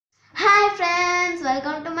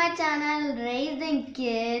welcome to my channel Raising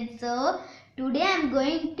Kids. So today I am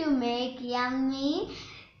going to make yummy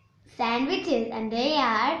sandwiches, and they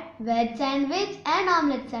are veg sandwich and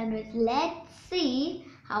omelette sandwich. Let's see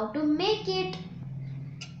how to make it.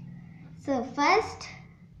 So first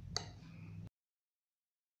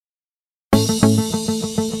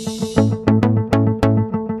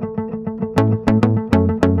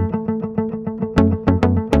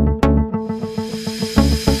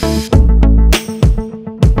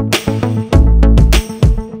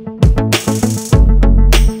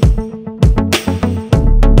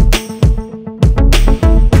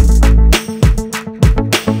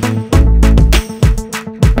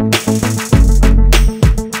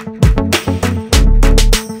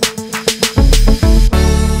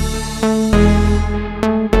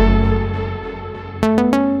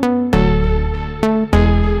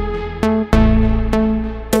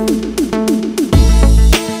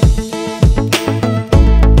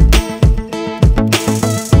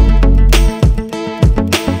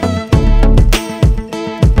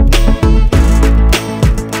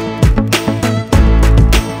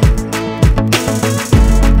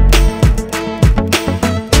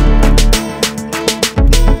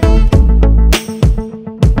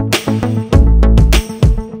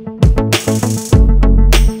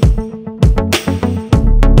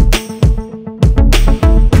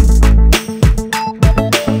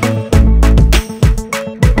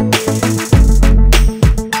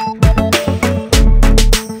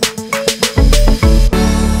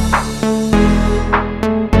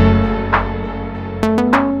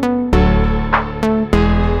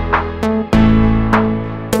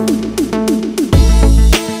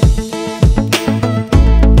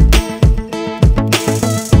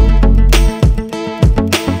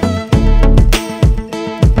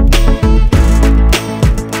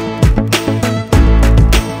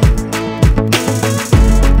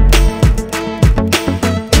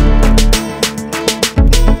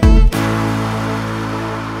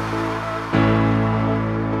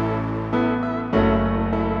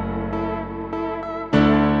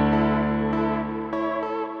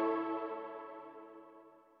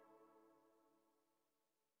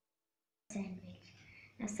sandwich.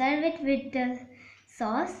 Now serve it with the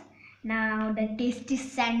sauce. Now the tasty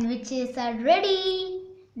sandwiches are ready.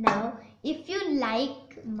 Now if you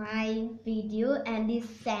like my video and these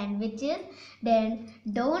sandwiches, then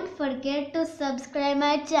don't forget to subscribe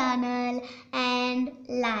my channel and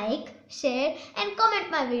like, share and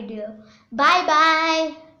comment my video. Bye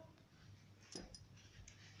bye.